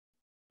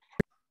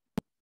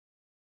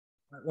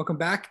All right, welcome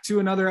back to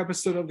another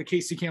episode of the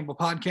Casey Campbell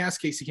podcast.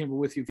 Casey Campbell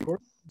with you, of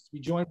course. We'll be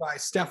joined by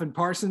Stefan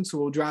Parsons, who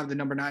will drive the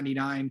number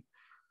 99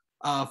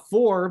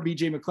 for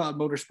BJ McLeod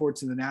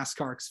Motorsports in the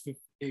NASCAR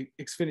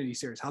Xfinity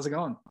Series. How's it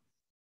going?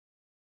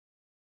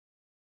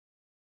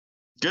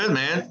 Good,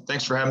 man.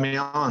 Thanks for having me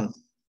on.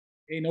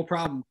 Hey, no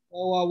problem.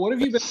 So, what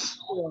have you been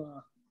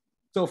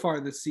so far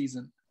this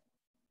season?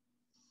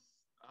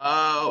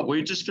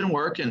 We've just been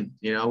working.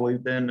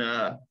 We've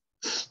been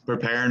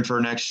preparing for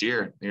next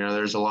year.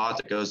 There's a lot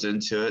that goes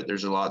into it.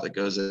 There's a lot that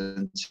goes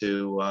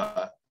into,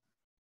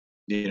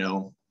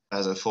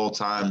 as a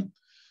full-time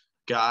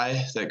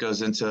guy that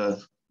goes into,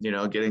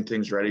 getting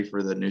things ready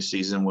for the new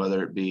season,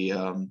 whether it be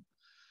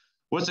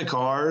with the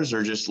cars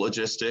or just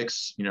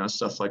logistics,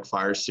 stuff like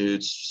fire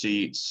suits,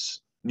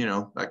 seats,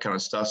 that kind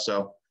of stuff.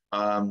 So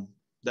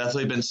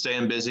definitely been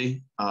staying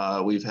busy.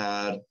 We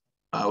got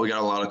a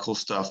lot of cool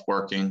stuff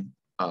working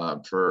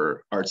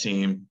for our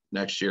team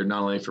next year,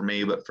 not only for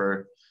me, but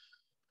for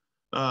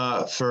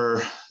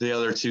the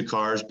other two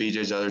cars,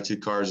 BJ's other two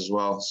cars as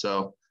well.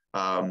 So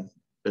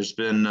it's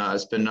been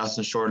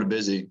nothing short of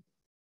busy.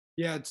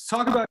 Yeah, to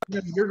talk about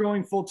you're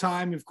going full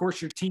time. Of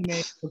course, your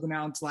teammate was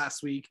announced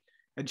last week,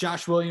 and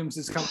Josh Williams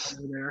is coming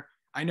over there.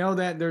 I know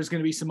that there's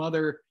going to be some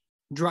other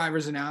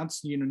drivers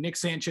announced. Nick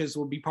Sanchez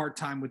will be part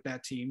time with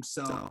that team.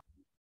 So,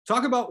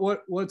 talk about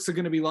what's it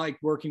going to be like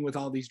working with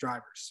all these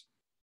drivers.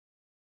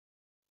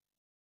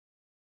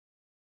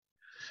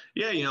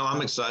 Yeah,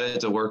 I'm excited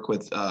to work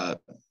with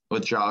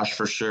Josh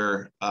for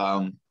sure.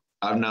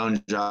 I've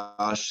known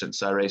Josh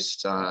since I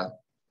raced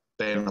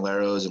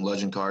Bandoleros and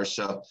Legend cars,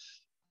 so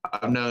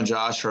I've known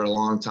Josh for a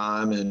long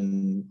time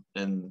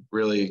and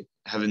really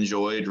have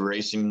enjoyed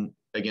racing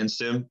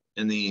against him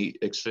in the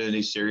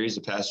Xfinity Series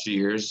the past few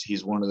years.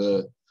 He's one of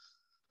the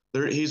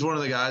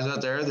guys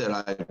out there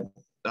that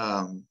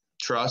I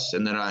trust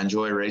and that I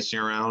enjoy racing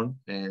around,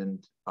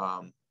 and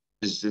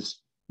is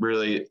just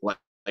really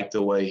like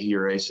the way he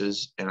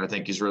races, and I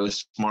think he's really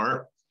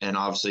smart. And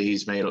obviously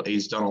he's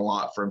done a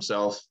lot for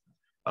himself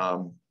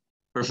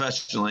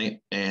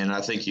professionally, and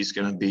I think he's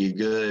going to be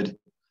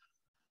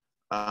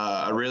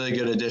a really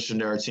good addition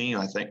to our team.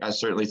 I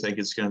certainly think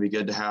it's going to be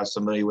good to have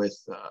somebody with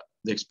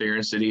the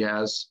experience that he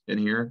has in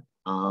here,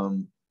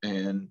 and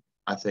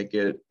I think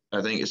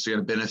it's going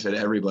to benefit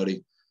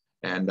everybody.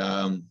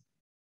 And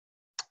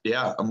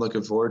yeah, I'm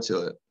looking forward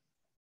to it.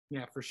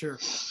 Yeah, for sure.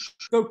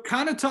 So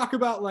kind of talk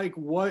about like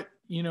what,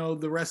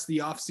 the rest of the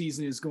off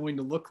season is going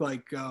to look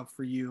like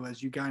for you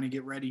as you kind of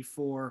get ready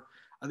for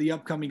the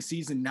upcoming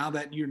season now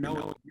that you're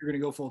going to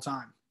go full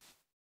time.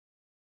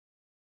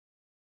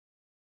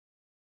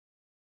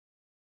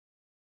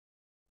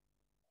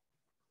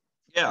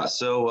 Yeah.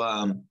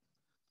 So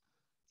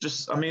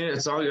it's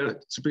all good.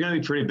 It's going to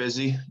be pretty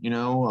busy.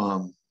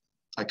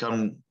 I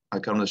come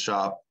to the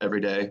shop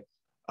every day.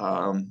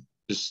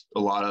 Just a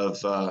lot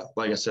of,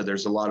 like I said,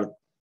 there's a lot of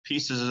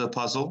pieces of the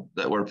puzzle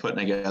that we're putting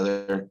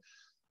together.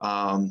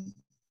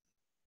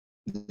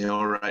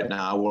 Right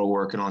now we're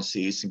working on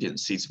seats and getting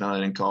seats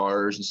mounted in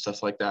cars and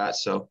stuff like that.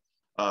 So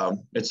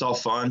it's all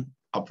fun.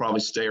 I'll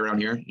probably stay around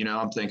here.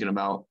 I'm thinking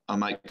about, I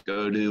might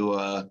go to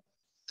a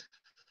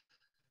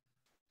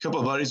couple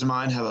of buddies of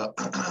mine have a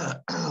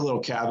little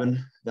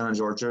cabin down in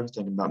Georgia.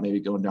 Thinking about maybe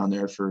going down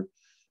there for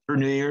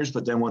New Year's.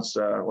 But then once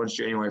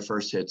January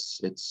 1st hits,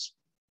 it's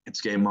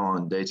game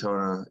on.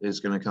 Daytona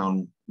is going to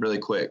come really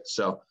quick.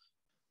 So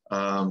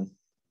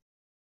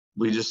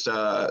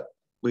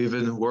we've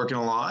been working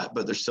a lot,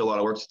 but there's still a lot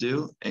of work to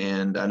do.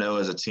 And I know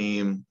as a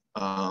team,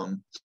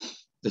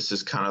 this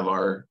is kind of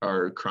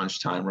our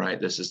crunch time, right?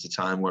 This is the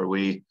time where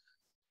we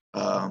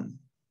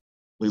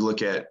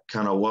look at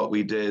kind of what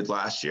we did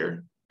last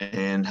year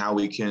and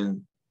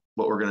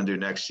what we're going to do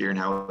next year and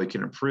how we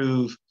can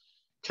improve,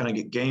 kind of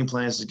get game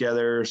plans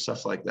together,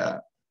 stuff like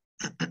that.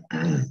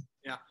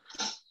 Yeah.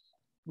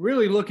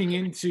 Really looking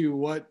into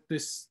what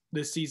this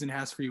season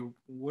has for you.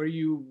 What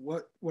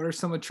are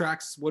some of the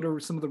tracks? What are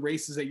some of the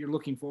races that you're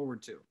looking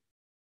forward to?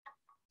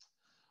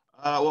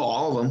 Well,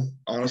 all of them,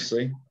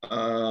 honestly.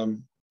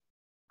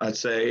 I'd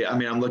say,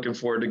 I'm looking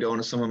forward to going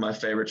to some of my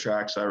favorite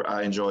tracks.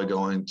 I enjoy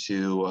going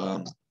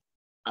to,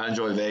 I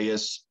enjoy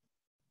Vegas.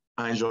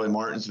 I enjoy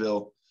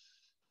Martinsville,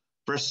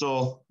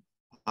 Bristol,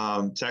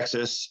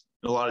 Texas,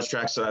 a lot of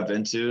tracks that I've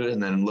been to,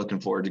 and then looking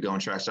forward to going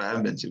tracks I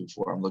haven't been to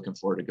before. I'm looking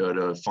forward to go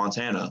to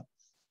Fontana.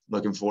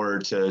 Looking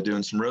forward to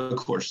doing some road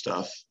course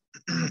stuff.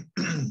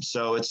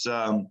 So it's,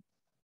 I'm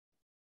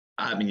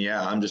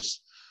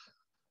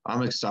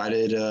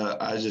excited.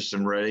 I just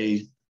am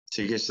ready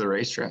to get to the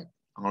racetrack,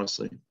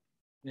 honestly.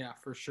 Yeah,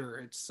 for sure.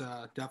 It's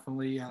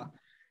definitely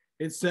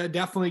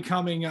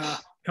coming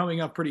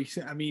up pretty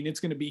soon. It's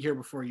going to be here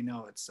before you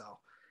know it. So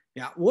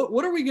yeah.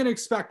 What are we going to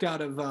expect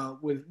out of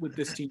with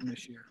this team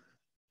this year?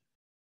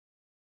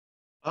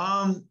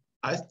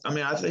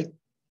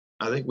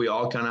 I think we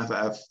all kind of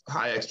have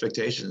high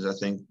expectations. I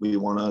think we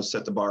want to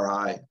set the bar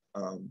high.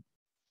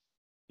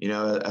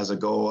 As a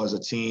goal, as a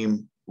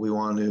team, we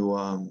want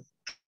to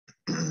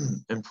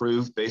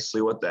improve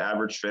basically what the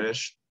average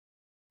finish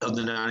of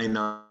the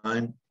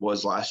 99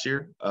 was last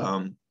year.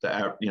 Over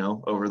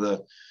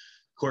the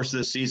course of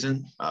the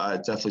season,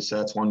 it definitely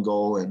sets one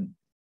goal, and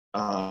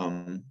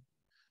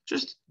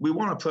just we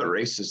want to put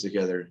races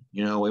together.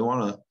 We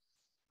want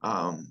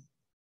to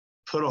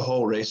put a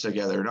whole race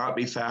together, not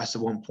be fast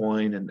at one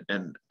point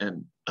and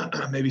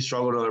maybe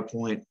struggle at another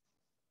point.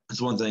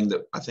 It's one thing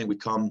that I think we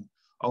come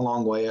a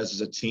long way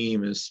as a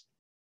team is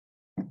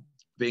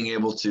being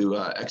able to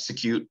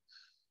execute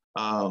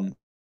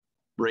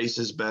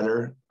races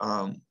better.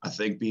 I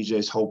think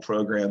BJ's whole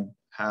program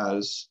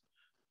has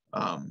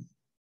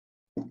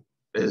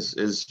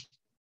is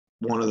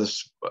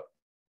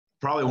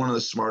probably one of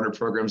the smarter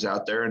programs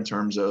out there in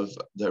terms of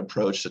the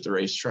approach at the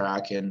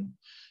racetrack and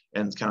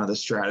kind of the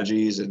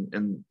strategies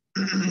and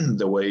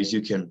the ways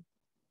you can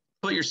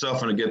put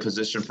yourself in a good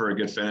position for a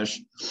good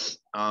finish.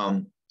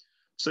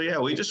 So yeah,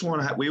 we just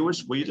want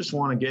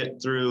to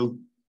get through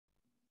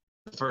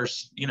the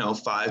first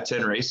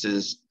 5-10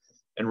 races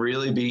and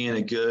really be in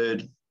a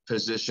good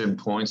position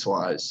points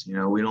wise.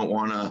 We don't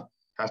want to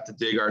have to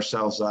dig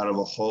ourselves out of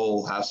a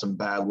hole, have some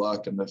bad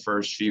luck in the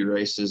first few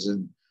races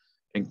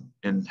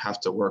and have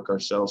to work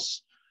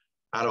ourselves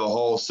out of a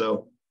hole.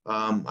 So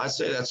I'd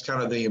say that's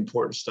kind of the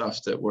important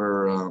stuff that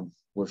we're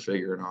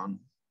figuring on.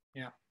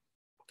 Yeah.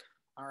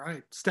 All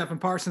right. Stefan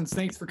Parsons,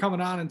 thanks for coming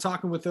on and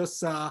talking with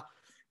us.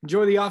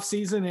 Enjoy the off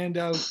season, and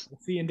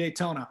see you in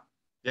Daytona.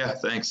 Yeah,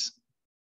 thanks.